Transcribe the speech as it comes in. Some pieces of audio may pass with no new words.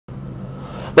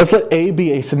Let's let A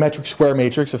be a symmetric square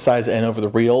matrix of size n over the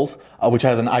reals, which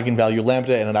has an eigenvalue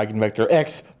lambda and an eigenvector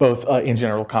x, both in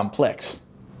general complex.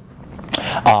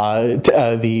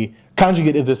 The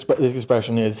conjugate of this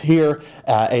expression is here,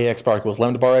 ax bar equals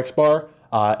lambda bar x bar,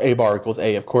 a bar equals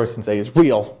a, of course, since a is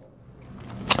real.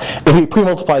 If we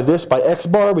pre-multiply this by x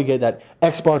bar, we get that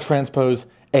x bar transpose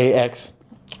ax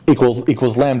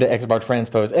equals lambda x bar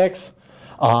transpose x.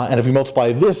 And if we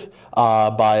multiply this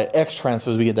by x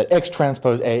transpose, we get that x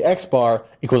transpose a x bar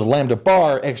equals lambda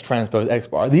bar x transpose x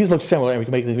bar. These look similar, and we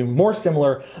can make them even more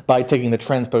similar by taking the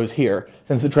transpose here.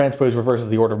 Since the transpose reverses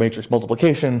the order of matrix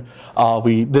multiplication,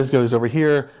 this goes over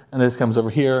here, and this comes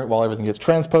over here while everything gets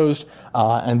transposed.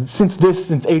 And since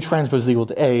A transpose is equal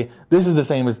to A, this is the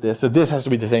same as this, so this has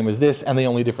to be the same as this, and the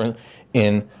only difference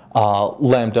in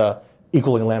lambda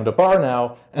equaling lambda bar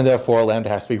now, and therefore lambda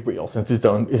has to be real since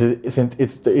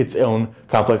it's its own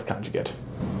complex conjugate.